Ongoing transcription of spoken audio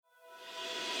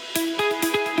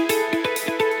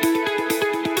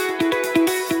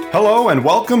Hello and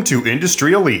welcome to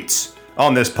Industry Elites.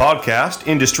 On this podcast,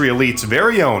 Industry Elites'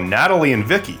 very own Natalie and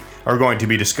Vicky are going to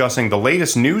be discussing the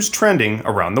latest news trending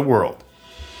around the world.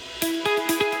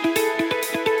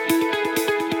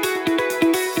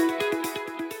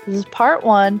 This is part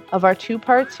one of our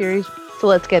two-part series, so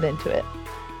let's get into it.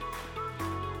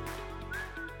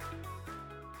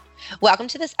 Welcome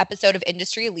to this episode of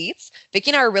Industry Elites.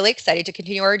 Vicky and I are really excited to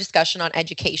continue our discussion on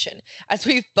education. As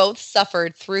we've both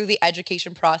suffered through the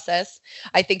education process,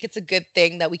 I think it's a good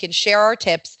thing that we can share our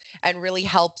tips and really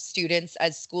help students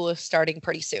as school is starting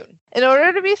pretty soon. In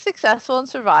order to be successful and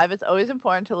survive, it's always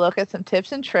important to look at some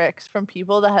tips and tricks from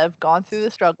people that have gone through the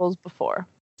struggles before.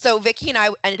 So Vicky and I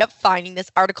ended up finding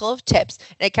this article of tips,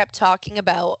 and it kept talking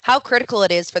about how critical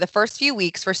it is for the first few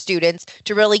weeks for students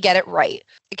to really get it right.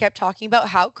 It kept talking about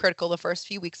how critical the first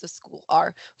few weeks of school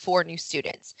are for new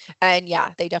students. And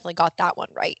yeah, they definitely got that one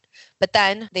right. But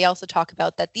then they also talk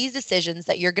about that these decisions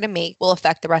that you're going to make will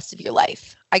affect the rest of your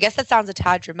life. I guess that sounds a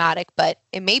tad dramatic, but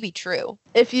it may be true.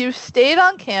 If you've stayed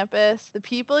on campus, the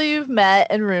people you've met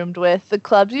and roomed with, the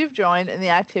clubs you've joined, and the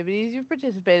activities you've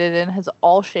participated in has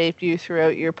all shaped you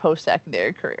throughout your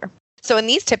post-secondary career. So in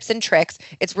these tips and tricks,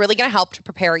 it's really going to help to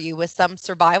prepare you with some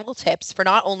survival tips for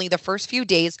not only the first few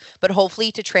days, but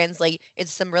hopefully to translate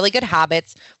into some really good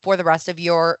habits for the rest of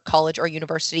your college or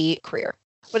university career.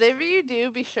 Whatever you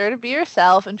do, be sure to be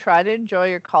yourself and try to enjoy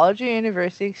your college or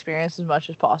university experience as much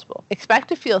as possible. Expect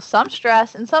to feel some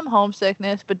stress and some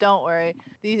homesickness, but don't worry,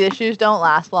 these issues don't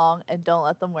last long and don't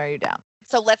let them wear you down.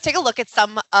 So let's take a look at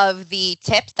some of the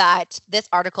tips that this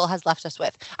article has left us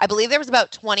with. I believe there was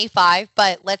about 25,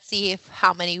 but let's see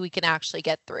how many we can actually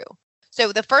get through.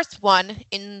 So the first one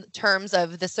in terms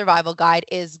of the survival guide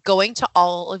is going to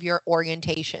all of your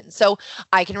orientations. So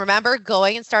I can remember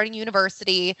going and starting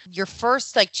university, your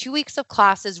first 2 weeks of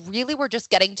classes really were just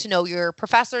getting to know your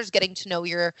professors, getting to know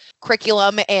your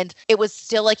curriculum, and it was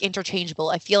still interchangeable.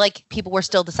 I feel like people were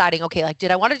still deciding, okay,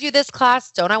 did I want to do this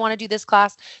class? Don't I want to do this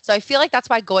class? So I feel like that's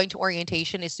why going to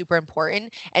orientation is super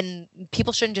important, and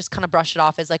people shouldn't just kind of brush it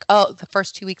off as oh, the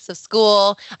first 2 weeks of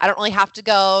school, I don't really have to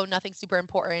go, nothing super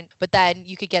important. But then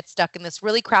you could get stuck in this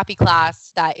really crappy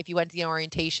class that if you went to the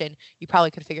orientation, you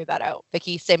probably could figure that out.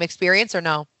 Vicky, same experience or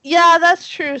no? Yeah, that's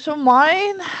true. So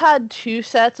mine had two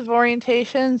sets of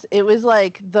orientations. It was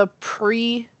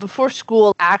before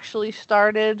school actually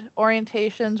started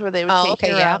orientations where they would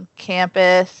take you around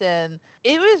campus, and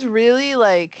it was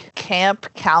really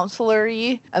camp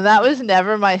counselor-y, and that was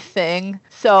never my thing.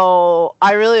 So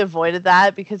I really avoided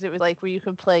that because it was where you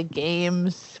could play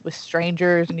games with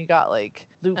strangers and you got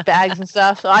loot bags and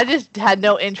stuff. So I just had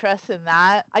no interest in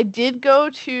that. I did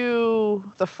go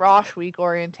to the Frosh Week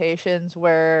orientations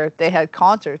where they had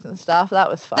concerts and stuff. That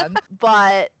was fun.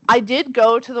 But I did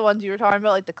go to the ones you were talking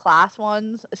about, the class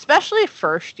ones, especially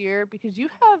first year, because you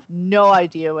have no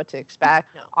idea what to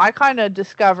expect. No. I kind of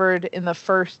discovered in the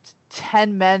first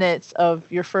 10 minutes of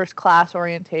your first class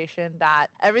orientation that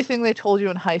everything they told you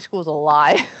in high school is a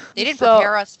lie. They didn't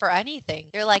prepare us for anything.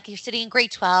 They're you're sitting in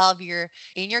grade 12, you're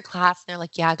in your class, and they're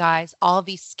yeah, guys, all of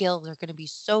these skills are going to be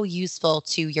so useful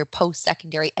to your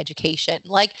post-secondary education.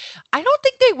 I don't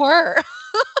think they were.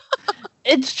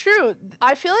 It's true.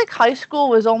 I feel like high school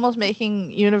was almost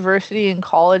making university and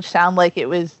college sound like it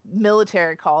was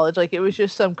military college. It was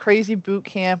just some crazy boot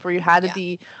camp where you had to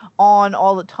be on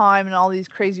all the time and all these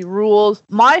crazy rules.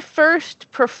 My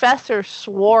first professor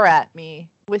swore at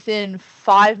me within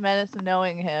 5 minutes of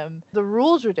knowing him. The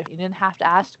rules were different. You didn't have to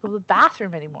ask to go to the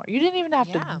bathroom anymore. You didn't even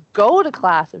have to go to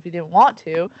class if you didn't want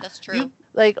to. That's true.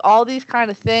 All these kind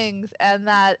of things, and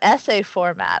that essay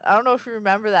format. I don't know if you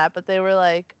remember that, but they were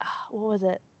what was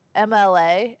it?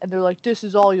 MLA, and they're this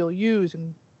is all you'll use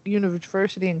in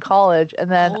university and college. And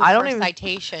then I don't even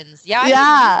citations. I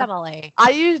used MLA. I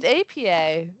used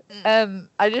APA, and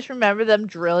I just remember them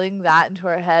drilling that into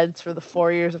our heads for the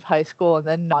 4 years of high school, and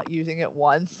then not using it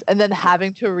once, and then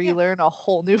having to relearn a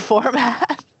whole new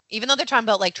format. Even though they're talking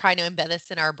about trying to embed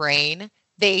this in our brain,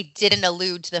 they didn't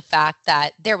allude to the fact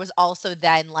that there was also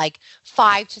then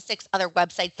 5 to 6 other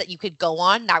websites that you could go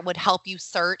on that would help you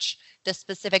search the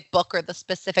specific book or the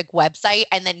specific website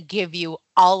and then give you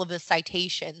all of the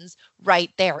citations right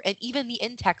there, and even the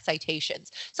in-text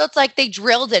citations. So it's they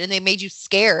drilled it and they made you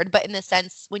scared. But in a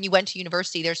sense, when you went to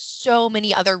university, there's so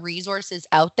many other resources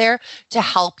out there to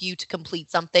help you to complete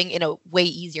something in a way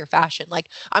easier fashion.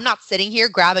 I'm not sitting here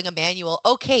grabbing a manual.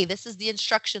 Okay, this is the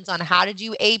instructions on how to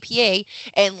do APA,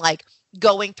 and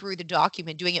going through the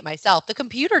document, doing it myself. The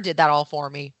computer did that all for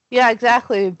me. Yeah,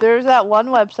 exactly. There's that one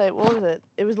website. What was it?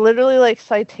 It was literally like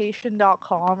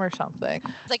citation.com or something.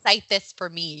 It's like, cite this for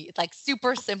me. It's like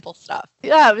super simple stuff.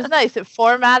 Yeah, it was nice. It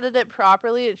formatted it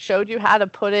properly. It showed you how to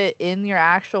put it in your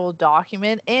actual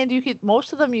document. And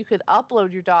most of them, you could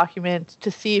upload your document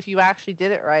to see if you actually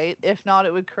did it right. If not,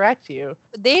 it would correct you.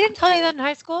 They didn't tell you that in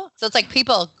high school? So it's like,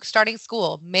 people starting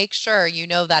school, make sure you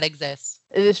know that exists.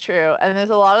 It is true. And there's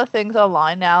a lot of things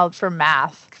online now for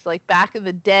math. Like back in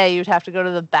the day, you'd have to go to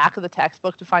the back of the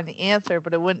textbook to find the answer,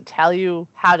 but it wouldn't tell you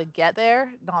how to get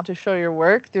there, not to show your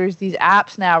work. There's these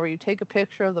apps now where you take a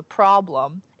picture of the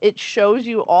problem. It shows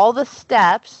you all the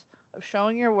steps of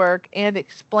showing your work and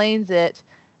explains it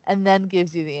and then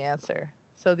gives you the answer.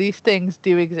 So these things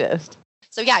do exist.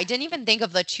 So yeah, I didn't even think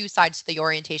of the two sides to the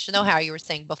orientation though, how you were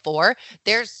saying before.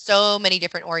 There's so many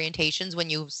different orientations when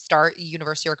you start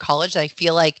university or college that I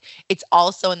feel like it's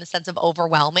also in the sense of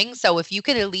overwhelming. So if you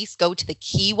could at least go to the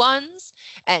key ones,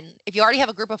 and if you already have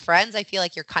a group of friends, I feel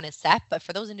like you're kind of set. But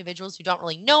for those individuals who don't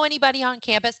really know anybody on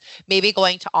campus, maybe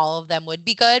going to all of them would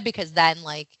be good, because then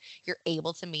like you're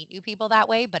able to meet new people that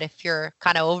way. But if you're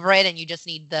kind of over it and you just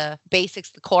need the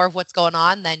basics, the core of what's going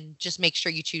on, then just make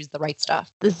sure you choose the right stuff.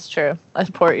 This is true. I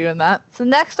support you in that. So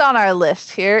next on our list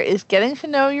here is getting to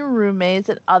know your roommates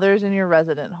and others in your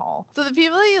resident hall. So the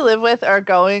people that you live with are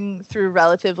going through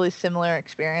relatively similar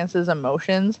experiences,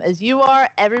 emotions as you are.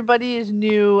 Everybody is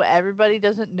new. Everybody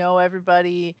doesn't know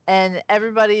everybody. And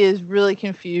everybody is really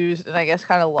confused and I guess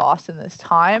kind of lost in this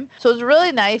time. So it's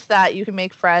really nice that you can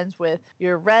make friends with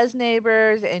your res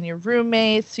neighbors and your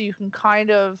roommates, so you can kind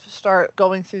of start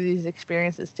going through these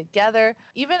experiences together.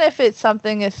 Even if it's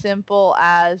something as simple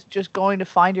as just going to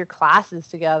find your classes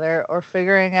together, or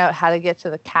figuring out how to get to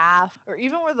the caf, or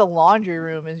even where the laundry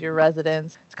room is your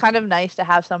residence. It's kind of nice to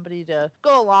have somebody to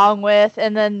go along with.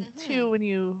 And then too, when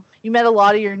you met a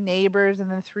lot of your neighbors, and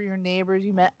then through your neighbors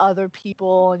you met other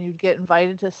people and you'd get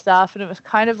invited to stuff, and it was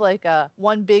kind of like a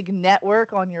one big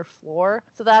network on your floor.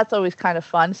 So that's always kind of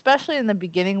fun, especially in the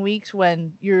beginning weeks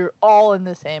when you're all in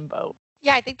the same boat.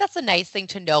 Yeah, I think that's a nice thing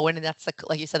to know. And that's,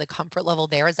 like you said, the comfort level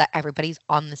there is that everybody's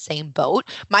on the same boat.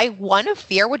 My one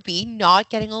fear would be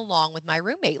not getting along with my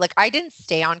roommate. Like, I didn't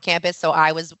stay on campus, so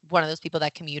I was one of those people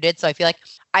that commuted. So I feel like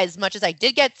as much as I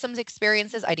did get some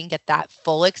experiences, I didn't get that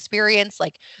full experience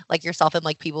like yourself and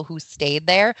like people who stayed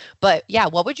there. But yeah,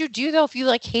 what would you do though if you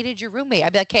like hated your roommate?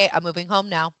 I'd be like, hey, I'm moving home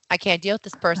now. I can't deal with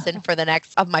this person for the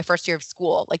next of my first year of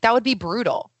school. Like, that would be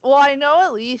brutal. Well, I know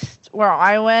at least where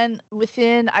I went,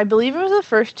 within, I believe it was the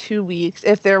first 2 weeks,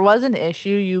 if there was an issue,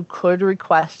 you could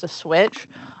request a switch.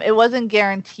 It wasn't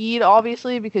guaranteed,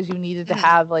 obviously, because you needed to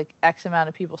have like X amount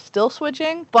of people still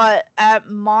switching. But at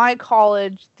my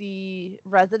college, the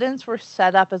residents were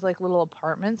set up as like little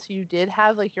apartments. So you did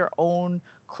have like your own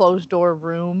closed door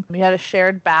room. We had a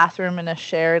shared bathroom and a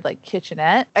shared like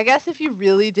kitchenette. I guess if you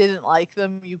really didn't like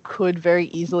them, you could very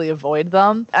easily avoid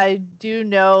them. I do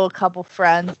know a couple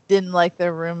friends didn't like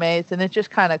their roommates, and it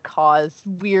just kind of caused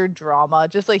weird drama.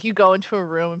 Just like you go into a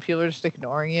room and people are just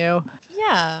ignoring you.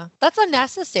 Yeah, that's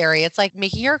unnecessary. It's like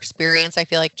making your experience, I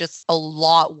feel like, just a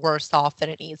lot worse off than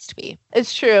it needs to be.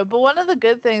 It's true. But one of the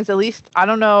good things, at least, I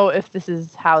don't know if this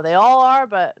is how they all are,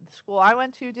 but the school I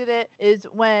went to did it, is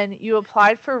when you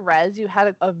applied for res, you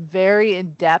had a very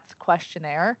in-depth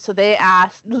questionnaire. So they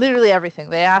asked literally everything.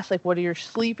 They asked, like, what are your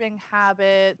sleeping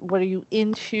habits? What are you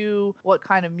into? What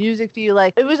kind of music do you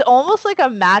like? It was almost like a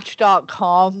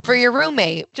Match.com. For your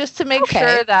roommate. Just to make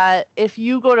sure that if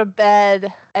you go to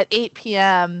bed at 8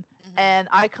 p.m., and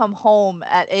I come home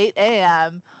at 8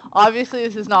 a.m., obviously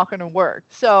this is not going to work.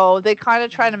 So they kind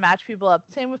of try to match people up.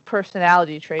 Same with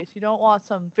personality traits. You don't want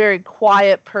some very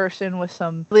quiet person with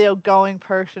some Leo going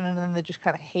person, and then they just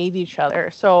kind of hate each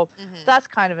other. So that's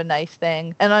kind of a nice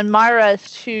thing. And on my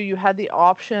res too, you had the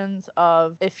options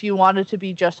of if you wanted to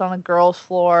be just on a girl's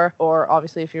floor, or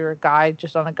obviously if you're a guy,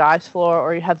 just on a guy's floor,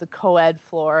 or you have the co-ed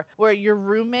floor where your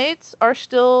roommates are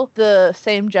still the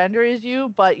same gender as you,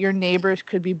 but your neighbors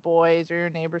could be boys or your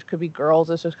neighbors could be girls.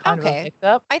 It's just kind of a mix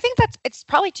up. I think it's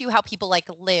probably too how people like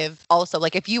live also.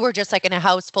 Like, if you were just like in a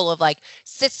house full of like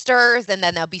sisters, and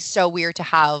then that'd be so weird to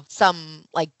have some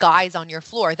like guys on your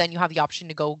floor, then you have the option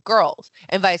to go girls,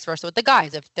 and vice versa with the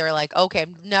guys. If they're like, okay,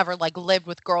 I've never like lived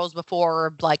with girls before,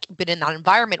 or like been in that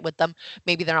environment with them,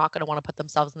 maybe they're not going to want to put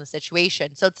themselves in the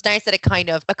situation. So it's nice that it kind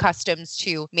of accustoms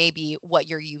to maybe what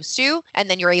you're used to, and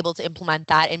then you're able to implement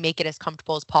that and make it as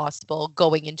comfortable as possible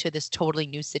going into this totally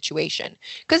new situation.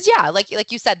 Because yeah,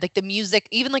 like you said, like the music,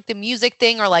 even even like the music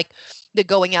thing or like the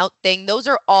going out thing, those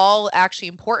are all actually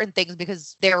important things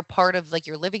because they're part of like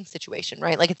your living situation,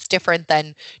 right? Like it's different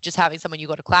than just having someone you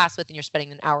go to class with and you're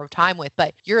spending an hour of time with,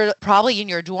 but you're probably in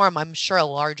your dorm, I'm sure, a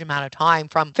large amount of time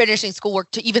from finishing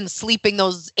schoolwork to even sleeping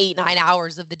those 8-9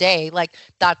 hours of the day. Like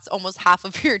that's almost half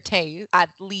of your day at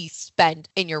least spent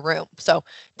in your room. So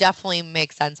definitely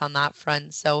makes sense on that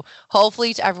front. So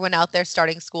hopefully to everyone out there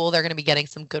starting school, they're going to be getting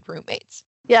some good roommates.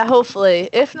 Yeah, hopefully.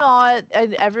 If not,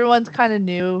 and everyone's kind of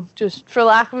new, just for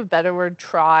lack of a better word,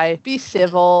 try. Be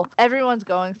civil. Everyone's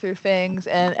going through things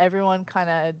and everyone kind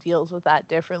of deals with that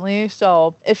differently.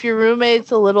 So if your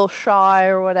roommate's a little shy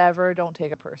or whatever, don't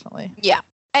take it personally. Yeah.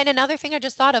 And another thing I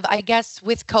just thought of, I guess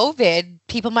with COVID,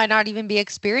 people might not even be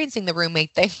experiencing the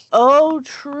roommate thing. Oh,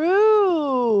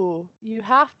 true. You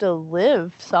have to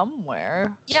live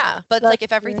somewhere. Yeah, but like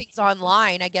if everything's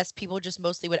online, I guess people just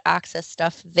mostly would access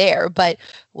stuff there. But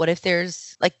what if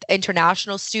there's like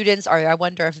international students? Or I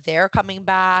wonder if they're coming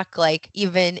back, like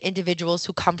even individuals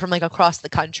who come from like across the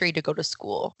country to go to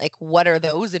school. Like what are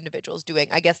those individuals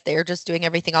doing? I guess they're just doing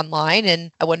everything online.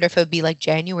 And I wonder if it would be like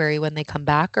January when they come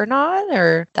back or not,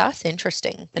 or that's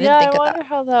interesting. I wonder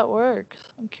how that works.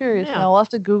 I'm curious. Yeah. I'll have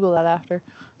to Google that after.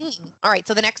 All right.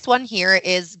 So the next one here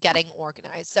is getting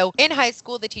organized. So in high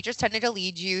school, the teachers tended to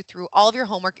lead you through all of your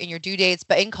homework and your due dates.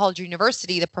 But in college or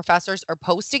university, the professors are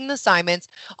posting the assignments.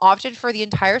 Often for the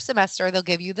entire semester, they'll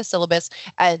give you the syllabus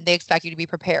and they expect you to be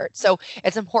prepared. So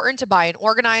it's important to buy an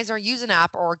organizer, use an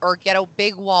app, or get a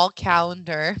big wall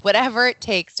calendar, whatever it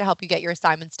takes to help you get your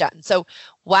assignments done. So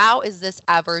wow, is this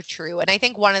ever true? And I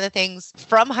think one of the things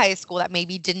from high school that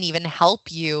maybe didn't even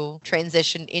help you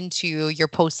transition into your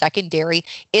post-secondary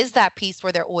is that piece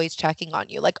where they're always checking on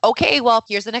you. Like, okay, well,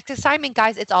 here's the next assignment,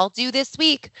 guys. It's all due this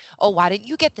week. Oh, why didn't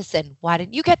you get this in? Why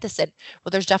didn't you get this in?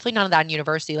 Well, there's definitely none of that in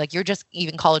university. Like you're just,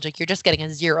 even college, like you're just getting a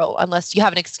 0 unless you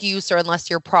have an excuse or unless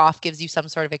your prof gives you some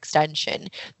sort of extension.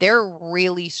 They're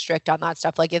really strict on that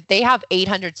stuff. Like if they have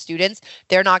 800 students,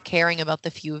 they're not caring about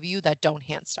the few of you that don't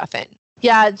hand stuff in.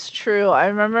 Yeah, it's true. I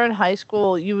remember in high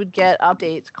school, you would get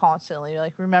updates constantly.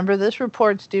 Like, remember, this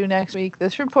report's due next week.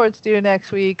 This report's due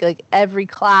next week. Like, every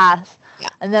class. Yeah.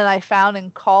 And then I found in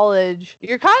college,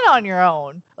 you're kind of on your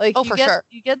own. Like, sure.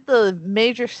 You get the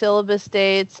major syllabus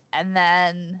dates, and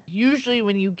then usually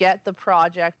when you get the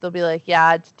project, they'll be like,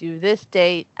 yeah, it's due this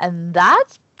date. And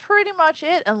that's pretty much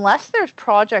it, unless there's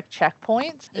project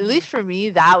checkpoints. At least for me,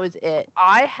 that was it.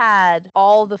 I had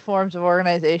all the forms of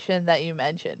organization that you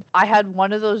mentioned. I had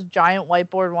one of those giant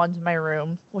whiteboard ones in my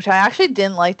room, which I actually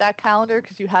didn't like that calendar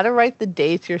because you had to write the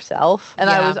dates yourself.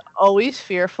 And I was always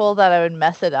fearful that I would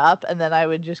mess it up and then I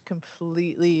would just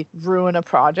completely ruin a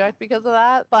project because of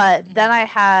that. But then I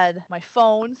had my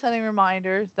phone sending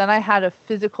reminders. Then I had a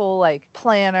physical like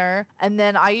planner. And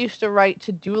then I used to write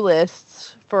to-do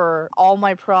lists for all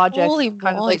my projects. Holy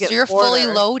moly, so you're fully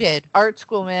loaded. Art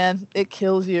school, man, it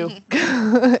kills you.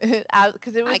 Because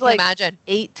it was like imagine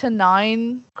 8 to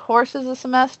 9 courses a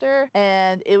semester,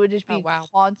 and it would just be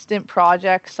constant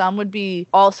projects. Some would be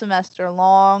all semester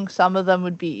long, some of them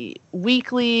would be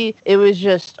weekly. It was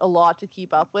just a lot to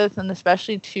keep up with, and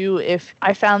especially too, if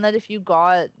I found that if you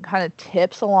got kind of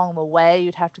tips along the way,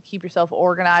 you'd have to keep yourself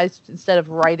organized instead of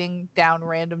writing down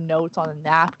random notes on a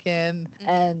napkin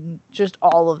and just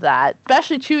all of that,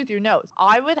 especially too with your notes.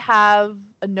 I would have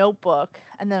a notebook,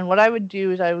 and then what I would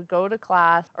do is I would go to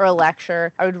class or a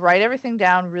lecture. I would write everything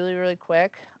down really, really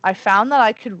quick. I found that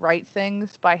I could write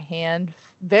things by hand,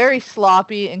 very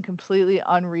sloppy and completely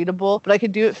unreadable, but I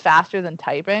could do it faster than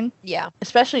typing. Yeah.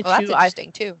 Especially that's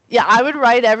interesting too. Yeah, I would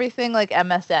write everything like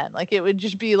MSN. Like it would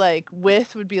just be like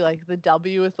width would be like the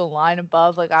W with the line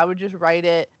above. Like I would just write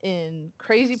it in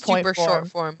crazy point form. Super short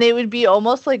form. They would be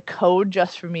almost like code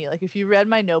just for me. Like if you read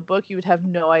my notebook, you would have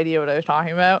no idea what I was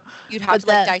talking about. You'd have to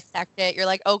like dissect it. You're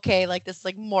like, okay, like this is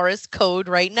like Morse code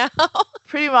right now.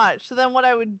 Pretty much. So then what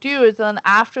I would do is then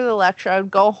after the lecture, I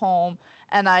would go home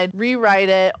and I'd rewrite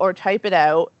it or type it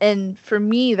out. And for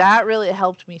me, that really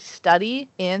helped me study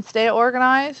and stay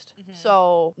organized.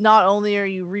 So not only are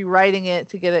you rewriting it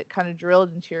to get it kind of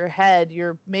drilled into your head,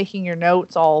 you're making your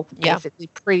notes all basically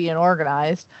pretty and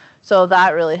organized. So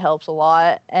that really helps a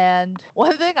lot. And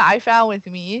one thing I found with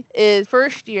me is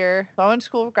first year, so I went to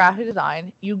school for graphic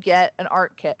design, you get an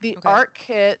art kit. The art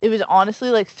kit, it was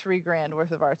honestly like $3,000 worth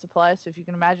of art supplies. So if you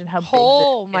can imagine how big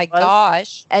oh my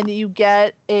gosh. And you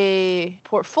get a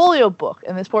portfolio book.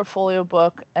 And this portfolio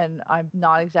book, and I'm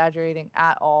not exaggerating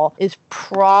at all, is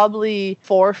probably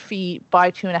 4 feet by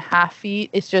 2.5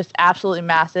 feet. It's just absolutely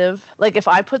massive. Like if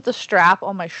I put the strap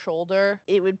on my shoulder,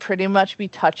 it would pretty much be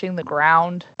touching the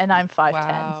ground. And I'm 5'10".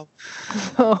 Wow.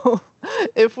 So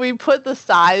if we put the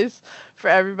size for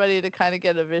everybody to kind of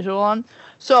get a visual on.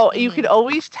 So you could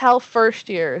always tell first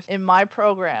years in my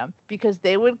program because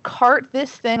they would cart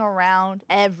this thing around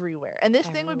everywhere. And this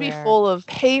thing would be full of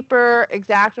paper,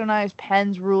 X-Acto knives,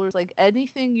 pens, rulers, like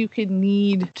anything you could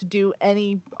need to do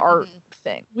any art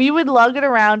thing. We would lug it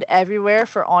around everywhere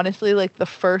for honestly like the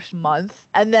first month.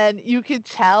 And then you could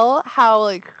tell how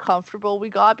like comfortable we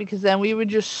got because then we would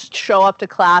just show up to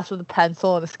class with a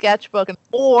pencil and a sketchbook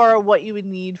or what you would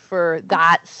need for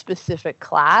that specific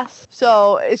class.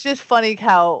 So it's just funny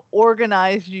how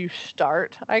organized you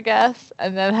start, I guess,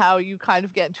 and then how you kind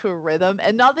of get into a rhythm.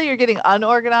 And not that you're getting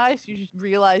unorganized, you just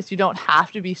realize you don't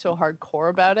have to be so hardcore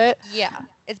about it. Yeah.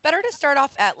 It's better to start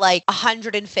off at like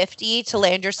 150 to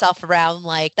land yourself around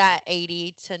like that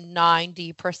 80 to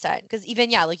 90%. Because even,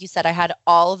 yeah, like you said, I had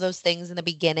all of those things in the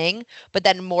beginning, but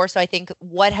then more so I think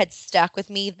what had stuck with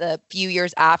me the few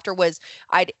years after was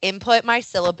I'd input my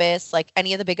syllabus, like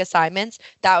any of the big assignments,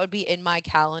 that would be in my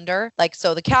calendar. Like,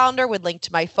 so the calendar would link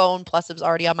to my phone, plus it was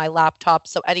already on my laptop.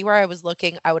 So anywhere I was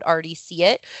looking, I would already see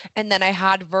it. And then I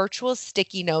had virtual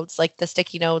sticky notes, like the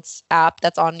sticky notes app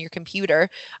that's on your computer.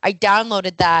 I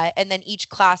downloaded that, and then each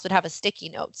class would have a sticky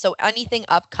note. So anything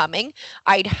upcoming,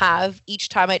 I'd have each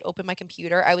time I'd open my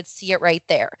computer, I would see it right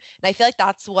there. And I feel like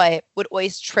that's what would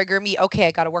always trigger me. Okay,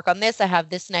 I got to work on this. I have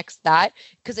this next, that,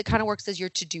 because it kind of works as your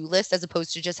to-do list as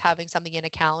opposed to just having something in a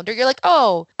calendar. You're like,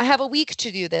 oh, I have a week to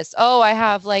do this. Oh, I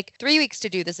have like 3 weeks to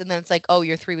do this. And then it's like, oh,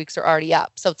 your 3 weeks are already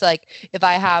up. So it's like, if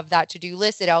I have that to-do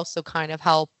list, it also kind of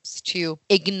helps to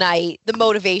ignite the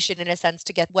motivation in a sense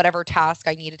to get whatever task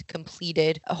I needed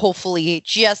completed, hopefully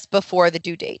just before the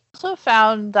due date. I also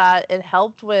found that it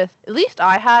helped with, at least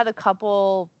I had a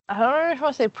couple, I don't know if I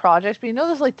want to say projects, but you know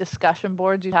those like discussion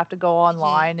boards you have to go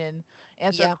online and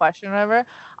answer a question or whatever.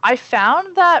 I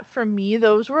found that for me,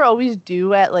 those were always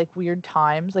due at like weird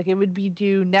times. Like it would be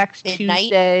due next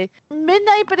Tuesday.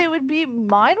 Midnight, but it would be,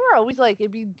 mine were always like, it'd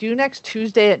be due next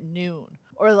Tuesday at noon.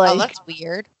 Or like, oh, that's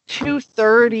weird.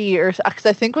 2:30 or because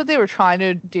I think what they were trying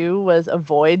to do was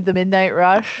avoid the midnight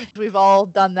rush. We've all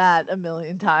done that a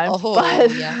million times.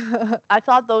 But I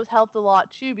thought those helped a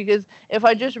lot too because if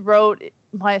I just wrote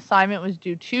my assignment was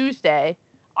due Tuesday,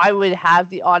 I would have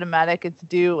the automatic it's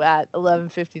due at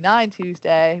 11:59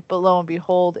 Tuesday, but lo and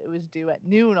behold, it was due at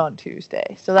noon on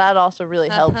Tuesday. So that also really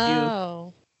helped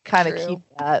you kind of keep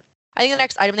that. I think the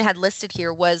next item they had listed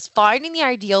here was finding the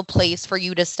ideal place for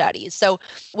you to study. So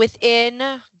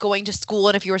within going to school,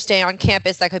 and if you were staying on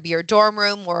campus, that could be your dorm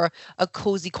room or a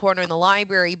cozy corner in the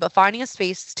library, but finding a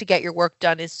space to get your work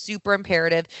done is super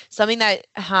imperative, something that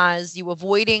has you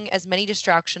avoiding as many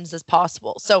distractions as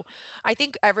possible. So I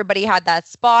think everybody had that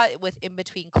spot with in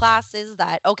between classes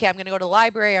that, okay, I'm going to go to the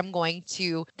library, I'm going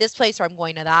to this place, or I'm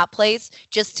going to that place,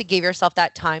 just to give yourself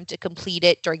that time to complete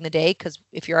it during the day, because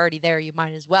if you're already there, you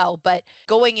might as well. But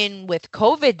going in with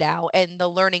COVID now and the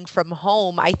learning from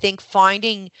home, I think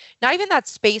finding not even that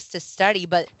space to study,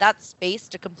 but that space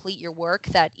to complete your work,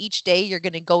 that each day you're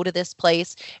going to go to this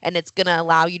place and it's going to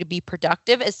allow you to be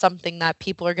productive, is something that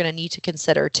people are going to need to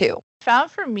consider too.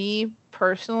 Found for me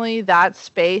personally, that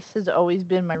space has always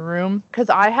been my room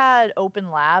because I had open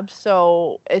labs.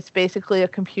 So it's basically a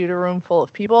computer room full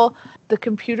of people. The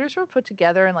computers were put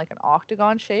together in like an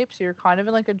octagon shape. So you're kind of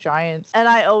in like a giant. And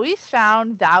I always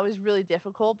found that was really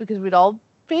difficult because we'd all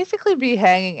basically be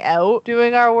hanging out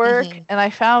doing our work. And I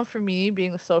found for me,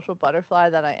 being the social butterfly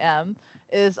that I am,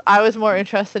 is I was more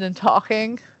interested in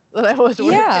talking than I was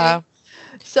working. Yeah.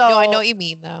 So no, I know what you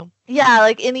mean though. Yeah,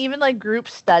 like in even like group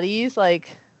studies,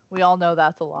 like we all know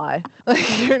that's a lie. Like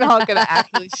you're not gonna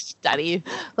actually study.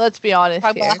 Let's be honest.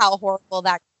 Talk about how horrible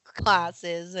that class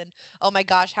is, and oh my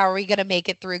gosh, how are we gonna make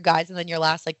it through, guys? And then your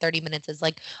last like 30 minutes is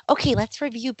like, okay, let's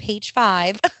review page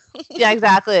 5. Yeah,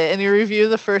 exactly. And you review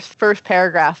the first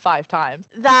paragraph 5 times.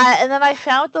 That, and then I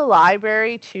found the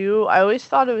library too. I always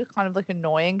thought it was kind of like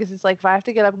annoying because it's like if I have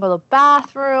to get up and go to the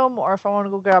bathroom or if I want to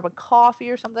go grab a coffee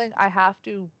or something, I have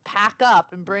to pack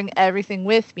up and bring everything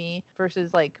with me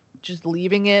versus like just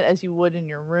leaving it as you would in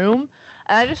your room.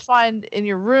 And I just find in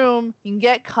your room, you can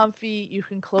get comfy, you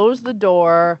can close the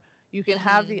door, you can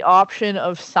have the option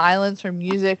of silence or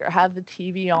music or have the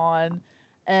TV on,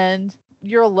 and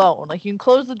you're alone. Like you can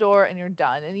close the door and you're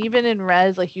done. And even in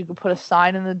res, like you could put a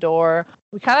sign in the door.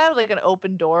 We kind of have like an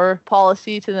open door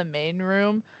policy to the main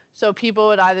room. So people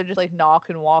would either just like knock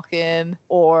and walk in,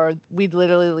 or we'd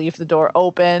literally leave the door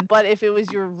open. But if it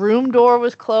was your room door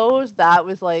was closed, that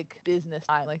was like business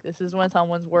time. Like this is when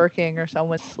someone's working or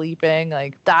someone's sleeping.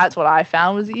 Like that's what I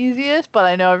found was easiest. But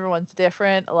I know everyone's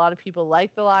different. A lot of people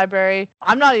like the library.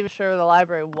 I'm not even sure the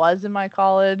library was in my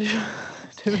college,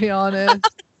 to be honest.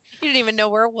 didn't even know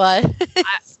where it was.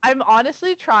 I'm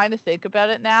honestly trying to think about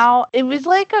it now. It was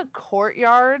like a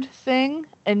courtyard thing,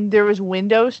 and there was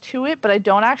windows to it, but I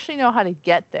don't actually know how to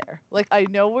get there. Like, I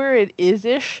know where it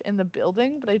is-ish in the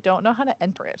building, but I don't know how to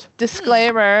enter it.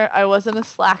 Disclaimer, I wasn't a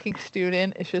slacking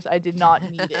student. It's just I did not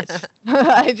need it.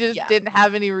 I just didn't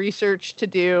have any research to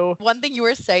do. One thing you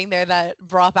were saying there that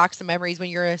brought back some memories when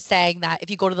you were saying that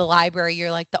if you go to the library,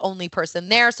 you're like the only person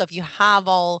there. So if you have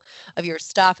all of your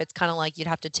stuff, it's kind of like you'd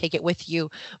have to take it with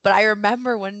you. But I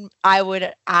remember when I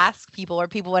would ask people, or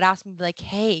people would ask me like,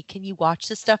 hey, can you watch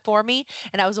this stuff for me?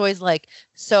 And I was always like,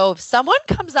 so if someone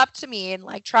comes up to me and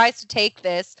like tries to take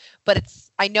this, but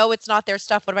I know it's not their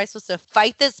stuff, what am I supposed to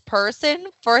fight this person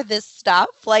for this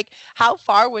stuff? Like, how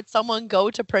far would someone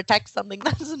go to protect something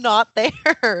that's not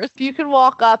theirs? You could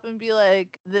walk up and be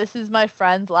like, this is my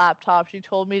friend's laptop. She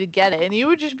told me to get it. And you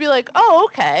would just be like, oh,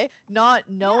 okay, not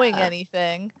knowing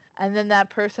anything. And then that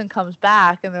person comes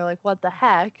back and they're like, what the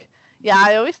heck? Yeah,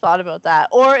 I always thought about that.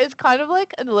 Or it's kind of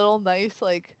like a little nice,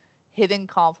 like, hidden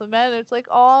compliment. It's like,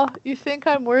 oh, you think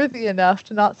I'm worthy enough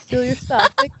to not steal your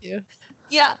stuff. Thank you.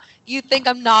 Yeah, you think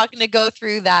I'm not going to go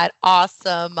through that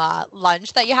awesome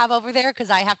lunch that you have over there because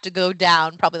I have to go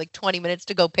down probably like 20 minutes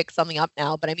to go pick something up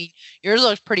now. But I mean, yours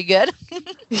looks pretty good.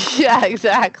 Yeah,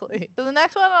 exactly. So the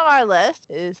next one on our list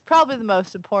is probably the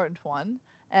most important one.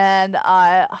 And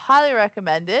I highly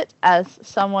recommend it as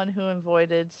someone who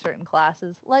avoided certain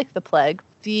classes like the plague.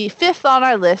 The fifth on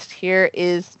our list here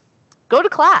is go to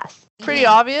class. Pretty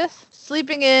obvious.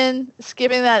 Sleeping in,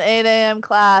 skipping that 8 a.m.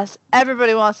 class.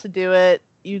 Everybody wants to do it.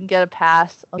 You can get a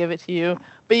pass. I'll give it to you.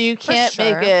 But you can't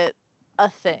make it a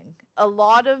thing. A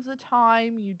lot of the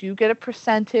time, you do get a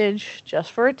percentage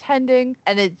just for attending.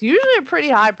 And it's usually a pretty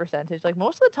high percentage. Like,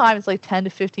 most of the time, it's like 10 to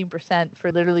 15%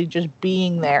 for literally just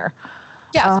being there.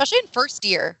 Yeah, especially in first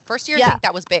year. First year, I think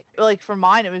that was big. Like, for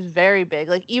mine, it was very big.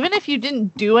 Like, even if you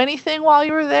didn't do anything while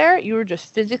you were there, you were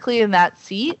just physically in that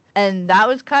seat. And that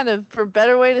was kind of, for a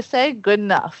better way to say, good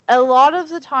enough. A lot of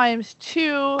the times,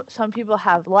 too, some people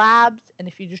have labs. And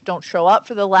if you just don't show up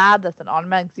for the lab, that's an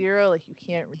automatic 0. Like, you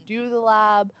can't redo the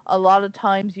lab. A lot of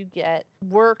times you get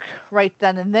work right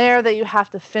then and there that you have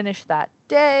to finish that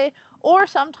day. Or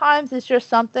sometimes it's just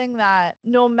something that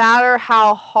no matter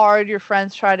how hard your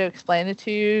friends try to explain it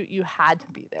to you, you had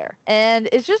to be there. And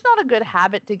it's just not a good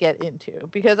habit to get into,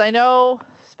 because I know,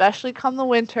 especially come the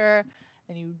winter,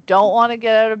 and you don't want to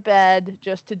get out of bed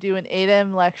just to do an 8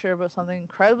 a.m. lecture about something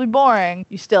incredibly boring,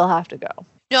 you still have to go.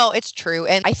 No, it's true.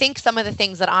 And I think some of the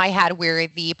things that I had where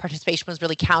the participation was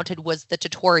really counted was the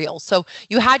tutorials. So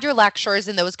you had your lectures,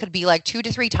 and those could be like 2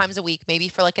 to 3 times a week, maybe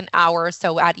for like an hour or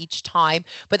so at each time.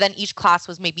 But then each class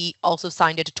was maybe also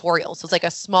assigned a tutorial. So it's like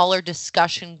a smaller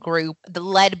discussion group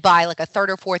led by like a 3rd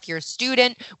or 4th year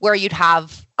student, where you'd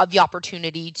have the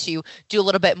opportunity to do a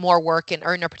little bit more work and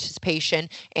earn your participation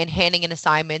and handing in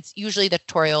assignments. Usually the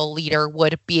tutorial leader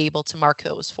would be able to mark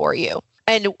those for you.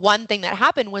 And one thing that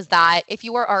happened was that if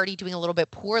you were already doing a little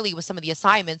bit poorly with some of the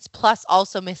assignments, plus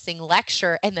also missing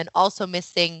lecture and then also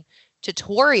missing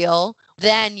tutorial,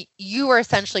 then you were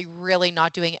essentially really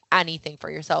not doing anything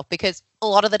for yourself, because a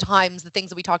lot of the times the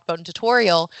things that we talked about in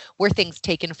tutorial were things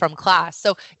taken from class.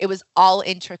 So it was all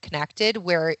interconnected,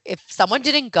 where if someone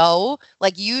didn't go,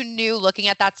 like, you knew looking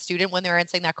at that student when they were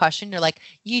answering that question, you're like,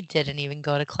 you didn't even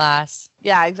go to class.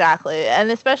 Yeah, exactly. And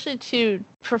especially too,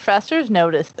 professors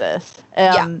notice this.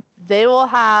 They will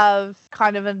have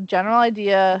kind of a general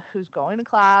idea who's going to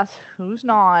class, who's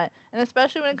not. And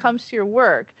especially when it comes to your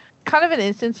work, kind of an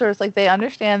instance where it's like they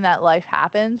understand that life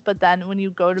happens, but then when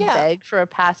you go to beg for a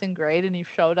passing grade and you've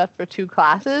showed up for 2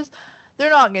 classes,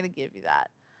 they're not going to give you that.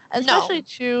 And especially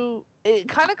too, it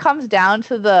kind of comes down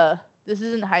to this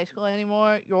isn't high school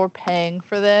anymore, you're paying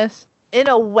for this. In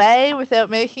a way, without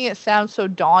making it sound so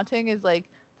daunting, is like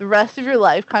the rest of your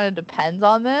life kind of depends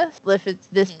on this. If it's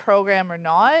this program or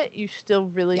not, you still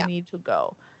really need to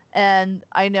go. And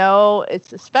I know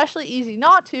it's especially easy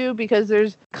not to, because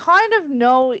there's kind of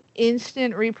no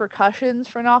instant repercussions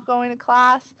for not going to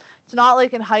class. It's not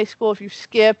like in high school, if you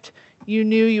skipped, you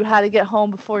knew you had to get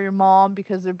home before your mom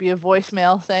because there'd be a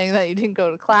voicemail saying that you didn't go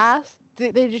to class.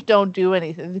 They just don't do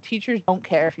anything. The teachers don't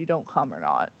care if you don't come or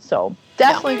not. So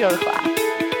definitely go to class.